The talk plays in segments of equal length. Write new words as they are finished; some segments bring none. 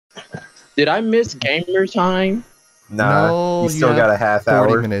Did I miss gamer time? Nah, No, you still you got a have half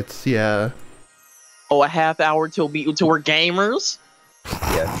 40 hour. minutes, yeah. Oh, a half hour till we're gamers?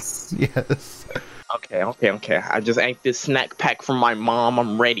 Yes. Yes. Okay. I just ate this snack pack from my mom.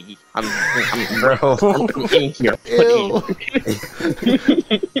 I'm ready. I'm Bro. I'm in here. Ew.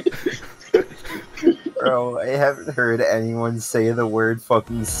 Bro, I haven't heard anyone say the word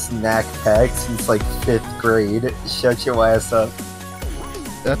fucking snack pack since like 5th grade. Shut your ass up.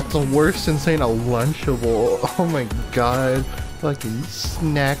 That's worse than saying a Lunchable. Oh my god. Fucking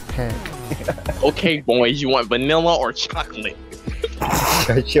snack pack. Okay, boys, you want vanilla or chocolate?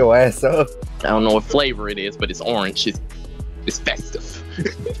 Shut your ass up. I don't know what flavor it is, but it's orange. It's festive.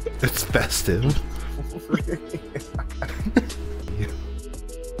 It's festive.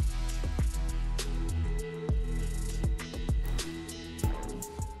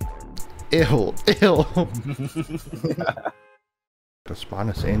 Ew. To spawn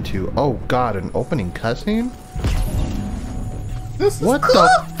us into, oh god, an opening cutscene? What the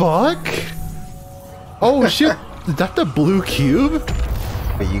fuck? Oh shit, is that the blue cube?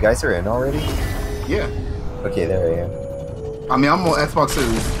 But you guys are in already? Yeah. Okay, there I am. I mean, I'm on Xbox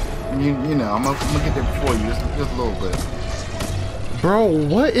Series. You know, I'm gonna get there before you, just a little bit. Bro,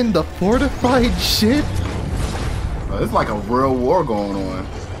 what in the fortified shit? It's like a real war going on.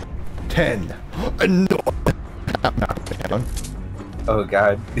 10. No. Oh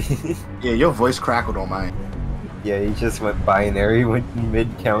god. Yeah, your voice crackled on mine. Yeah, he just went binary, went mid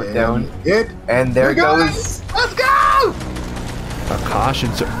countdown. And there goes. Let's go! A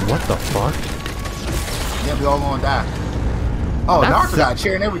caution, sir. What the fuck? Yeah, we all gonna die. Oh, That's Naruto got a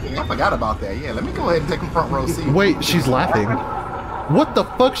chair and everything. I forgot about that. Yeah, let me go ahead and take a front row seat. Wait, she's laughing. What the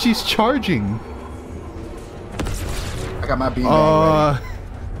fuck? She's charging. I got my beanbag ready.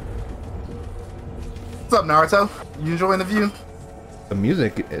 What's up, Naruto? You enjoying the view? The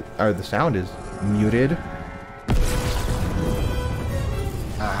music, or the sound is muted.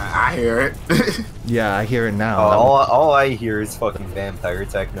 I hear it. Yeah, I hear it now. All I hear is fucking vampire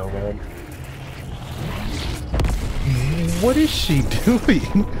techno, man. What is she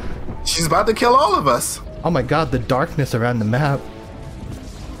doing? She's about to kill all of us. Oh my god, the darkness around the map.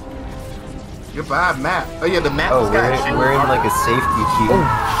 Goodbye, map. Oh yeah, the map. Oh, we're in like a safety queue.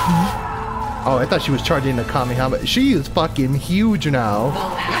 Oh, I thought she was charging the Kamehame. She is fucking huge now.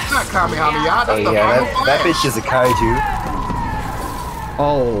 That's not Kamehame, that's Oh the yeah, final that flash. bitch is a kaiju.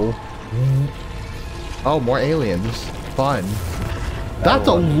 Oh. Oh, more aliens. Fun. That's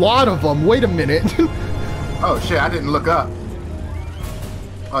a lot of them. Wait a minute. Oh shit, I didn't look up.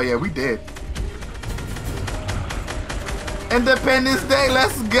 Oh yeah, we did. Independence Day,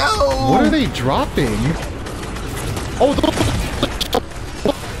 let's go! What are they dropping? Oh,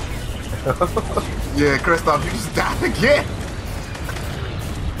 Yeah, Kristoff, you just died again.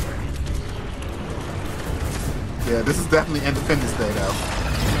 Yeah, this is definitely Independence Day though.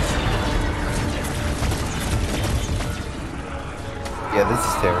 Yeah, this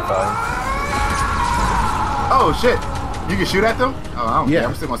is terrifying. Oh shit! You can shoot at them? Oh, I don't Yeah. care.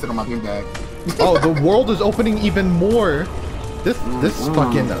 I'm still gonna sit on my beanbag. oh, the world is opening even more. This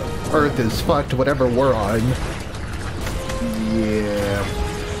fucking Earth is fucked. Whatever we're on. Yeah.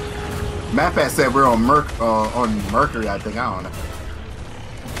 MatPat said we're on Mercury, I think. I don't know.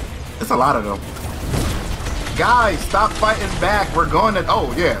 It's a lot of them. Guys, stop fighting back. We're going to.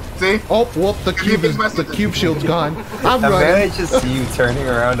 Oh yeah. See? Oh, well, the cube shield's gone. I'm I running. managed to see you turning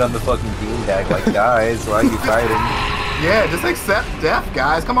around on the fucking beanbag like, guys, why are you fighting? Yeah, just accept death,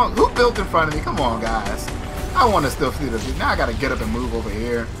 guys. Come on. Who built in front of me? Come on, guys. I want to still see this. Now I gotta get up and move over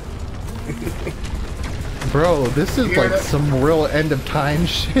here. Bro, this is like some real end of time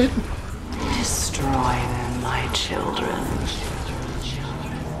shit. Destroy them, my children.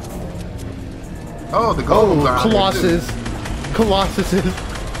 Oh, the golems are out here, Colossus. Colossuses.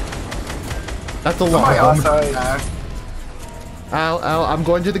 That's a lot Somebody of them. outside, guys. Ow, I'm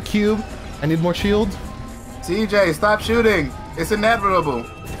going to the cube. I need more shields. TJ, stop shooting. It's inevitable.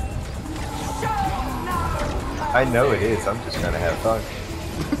 I know it is, I'm just trying to have fun.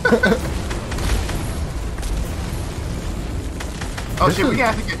 Oh shit, we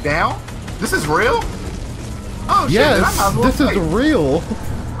have to get down? This is real? Oh shit, Yes, then I might as well this is fight. real.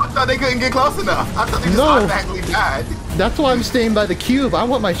 I thought they couldn't get close enough. I thought they just No. automatically died. That's why I'm staying by the cube. I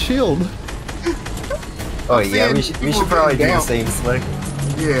want my shield. Oh I'm yeah, seeing we should people probably do getting the down. same slick.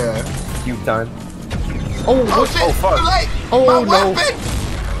 Yeah. Cube time. Oh, Oh what? shit, Oh, fuck. too late. Oh, My no. weapon!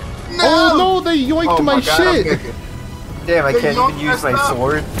 Oh no, they yoinked Oh my God, I'm shit. kicking. Damn, I They can't yoinked even use my my stuff.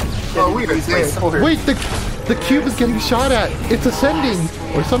 sword. Oh, Can't we even are use my dead. sword. Wait, the cube is getting shot at. It's ascending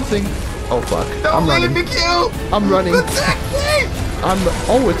or something. Oh fuck. Don't I'm leave running. the cube! I'm running. Protect me!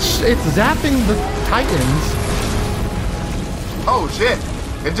 Oh, it's zapping the Titans. Oh shit!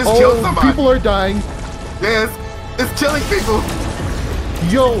 It just killed Oh, somebody. people are dying. Yes, it's killing people.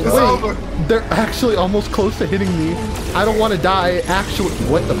 Yo, It's wait. over. They're actually almost close to hitting me. I don't want to die. Actually,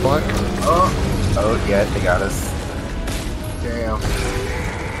 what the fuck? Oh, yeah, they got us. Damn.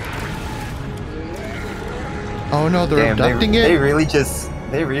 Oh no, they're Damn, abducting they it. really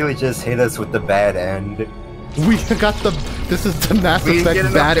just hit us with the bad end. We got the. This is the Mass We didn't Effect get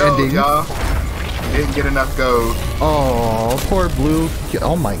enough bad gold, ending. y'all. We didn't get enough gold. Oh, poor Blue.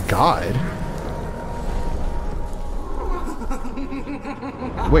 Oh my god.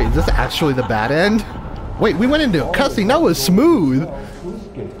 Wait, is this actually the bad end? Wait, we went into a cutscene. That was smooth.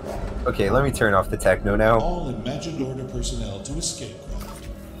 Okay, let me turn off the techno now. All imagined order personnel to escape craft.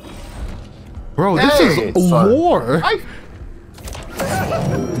 Bro, this Hey, is it's fun. war.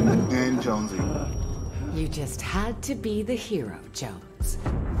 And Jonesy. You just had to be the hero, Jones.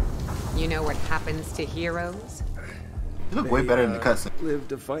 You know what happens to heroes? You look way better in the cutscene. Live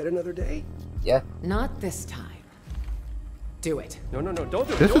to fight another day? Yeah. Not this time. Do it. No, don't do it.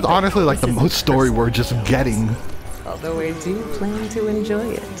 This is honestly like the most story we're just getting. Although I do plan to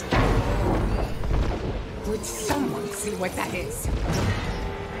enjoy it. Would someone see what that is?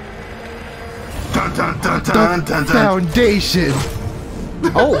 Dun dun dun The dun dun dun. foundation.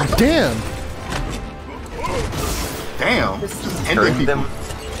 Oh, damn. Damn. Just ending Turn people. them.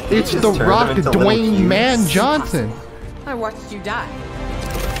 It's Just The turn Rock, them into little Dwayne cubes. Man Johnson. I watched you die.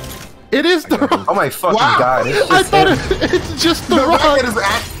 It is The Rock. Oh my fucking Wow. god! It's I just thought him. it's just The The fact Rock.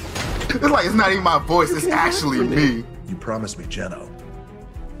 that it's like it's not even my voice. It's actually me. You promised me, Jeno.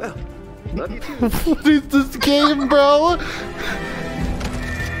 Well, love you too. What is this game, bro?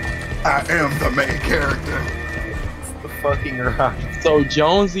 I am the main character. The fucking rock. So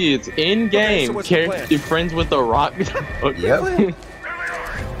Jonesy is in Okay, game. so what's the Character plan? friends with the Rock. Yep.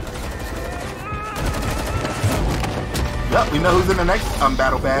 Yep, we know who's in the next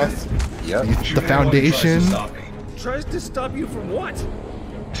battle pass. Yep. The foundation. Tries to stop you from what?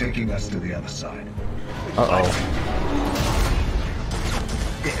 Taking us to the other side. Uh-oh.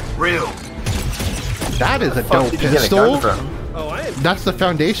 Get real. That is a Fuck, dope did you get a gun pistol. from? Oh, I am. That's the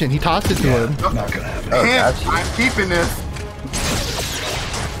foundation. He tossed it to him. Not gonna happen. Oh, And gotcha. I'm keeping this.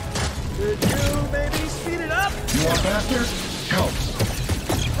 Could you maybe speed it up? You want faster? Help.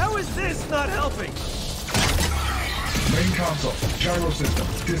 How is this not helping? Main console. Gyro system.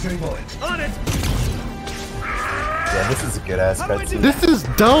 Disable it. On it! Yeah, this is a good ass How do I do cutscene. This is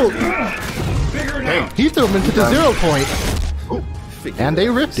dope. Figure it Hey, out. He threw him into the 0 point. And they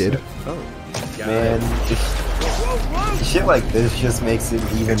ripped it. Man, shit like this just makes it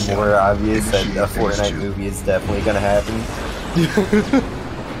even more obvious that a Fortnite movie is definitely gonna happen.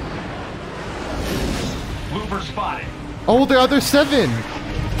 Looper spotted. Oh, the other 7.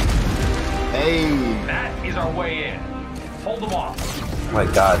 hey. That is our way in. Hold them off. Oh my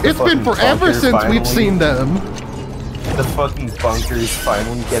god. the It's been fucking forever bunker since we've finally- seen them. The fucking bunker is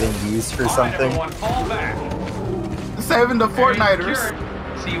finally getting used for All right, something. everyone, fall back. Saving the Area Fortniters.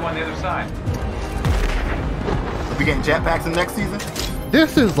 secured. See you on the other side. We getting jetpacks in next season?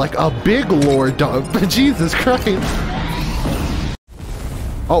 This is like a big lore dump. Jesus Christ.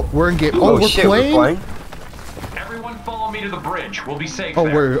 Oh, we're in game. Oh, we're shit, playing? we're playing? Everyone follow me to the bridge. We'll be safe Oh,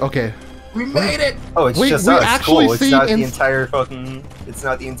 there. we're okay. We made it. Oh, it's Wait, just we us. actually Cool. It's see not the in- entire fucking. It's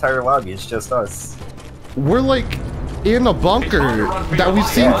not the entire lobby. It's just us. We're like in a bunker that we've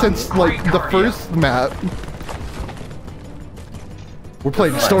seen since like the first map. We're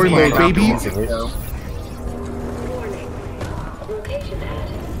playing story mode, baby. Using it.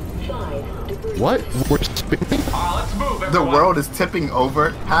 What? We're spinning? Let's move, The everyone. world is tipping over.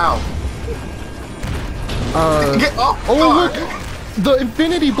 How? Get off. Oh guard. look, the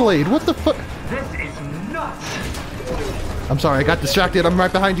Infinity Blade. What the fuck? This is nuts. I'm sorry, I got distracted. I'm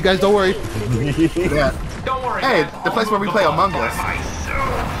right behind you guys. Don't worry. Yeah. Don't worry. Hey, guys. the place where we I'll play move Among the Us. ball by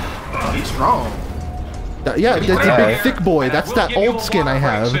myself. He's strong. Yeah, that's a Right big here, thick boy. and I That's will that give you old a skin I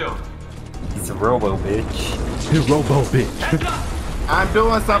water break have. soon. He's a robo bitch. His robo bitch. Heads up. I'm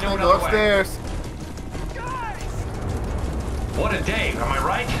doing something. I know Go another way. upstairs. What a day, am I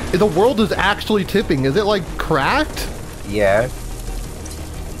right? The world is actually tipping. Is it like cracked? Yeah. It's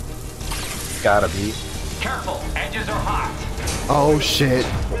gotta be. Careful, edges are hot. Oh shit.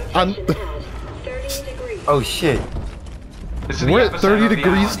 I'm. Oh shit. This is We're the at epicenter 30 of the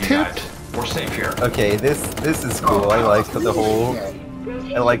degrees island, you guys. tipped? We're safe here. Okay, this is cool. I like the whole.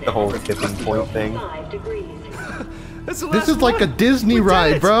 I like the whole tipping point thing. That's the This last is like a one. Disney We did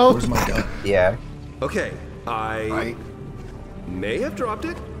ride, it. bro. Where's my gun? Yeah. Okay, I Right. may have dropped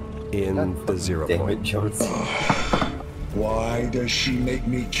it in the 0 Damn point. it, Jones. Why does she make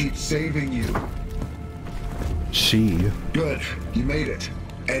me keep saving you? She. Good. You made it.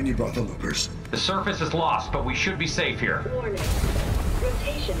 And you brought the loopers. The surface is lost, but we should be safe here.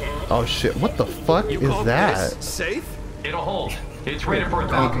 Oh shit, what the fuck You is call that? this safe? It'll hold. It's rated for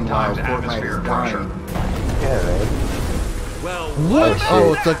Talking 1,000 times while Fortnite atmospheric is pressure. dying. Yeah, man. Well, What? about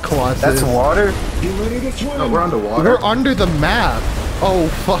Oh, it? it's a Colossus. That's water? You ready to swim? No, we're underwater. We're under the map. Oh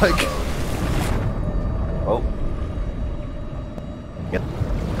fuck. Oh. Yep.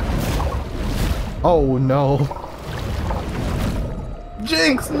 Oh no.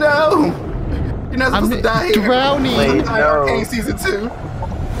 Jinx, no! You're not supposed to die here. drowning. Please, no. Arcane Season 2.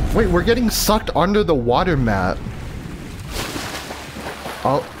 Wait, we're getting sucked under the water map.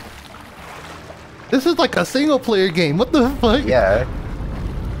 Oh. This is like a single player game. What the fuck? Yeah.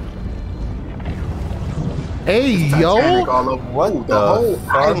 Hey, Titanic yo. all over. What Ooh, the whole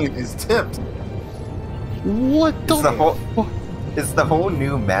fuck? island is tipped. What the, Is the whole fu- is the whole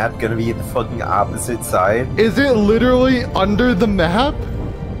new map gonna be the fucking opposite side? Is it literally under the map?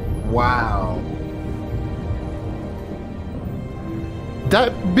 Wow.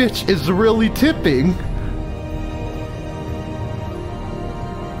 That bitch is really tipping.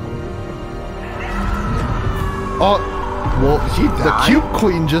 Oh, well, She the died? cube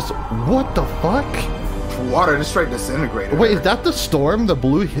queen just. What the fuck? Water just straight disintegrated. Wait, her. is that the storm? The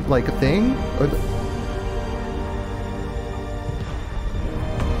blue like thing? Or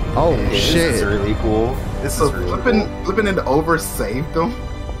oh This is shit! really cool. This So is really flipping into over saved them?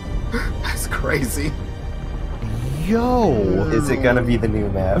 That's crazy. Yo, Is it gonna be the new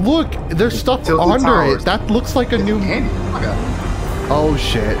map? look, there's stuff Tilted under towers. it. That looks like a new. Candy. Oh my god. Oh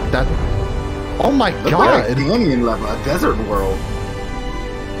shit! That. Oh my Look like a god! canyon level, a desert world.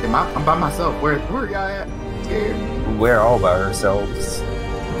 I'm by myself. Where y'all at? Scared. We're all by ourselves.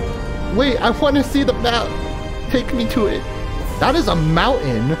 Wait, I want to see the map. Take me to it. That is a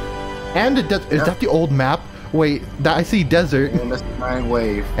mountain, and is Yeah. that the old map? Wait, that I see desert And that's the giant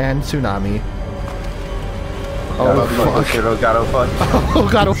wave. and tsunami. Gotta Oh fuck, fuck! shit, oh, gotta fuck. Oh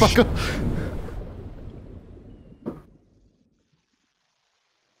god! Oh fuck!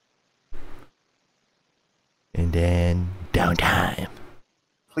 And then downtime.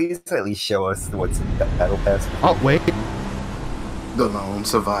 Please at least show us what's in the battle pass. Oh wait. The lone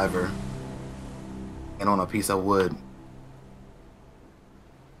survivor. And on a piece of wood.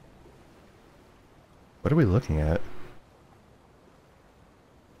 What are we looking at?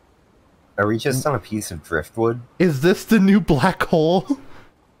 Are we just on a piece of driftwood? Is this the new black hole?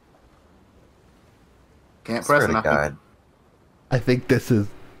 Can't Swear press to nothing. God. I think this is.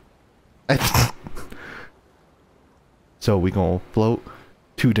 So we gonna float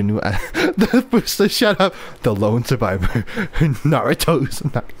to the new. The shut up. The lone survivor. Naruto's.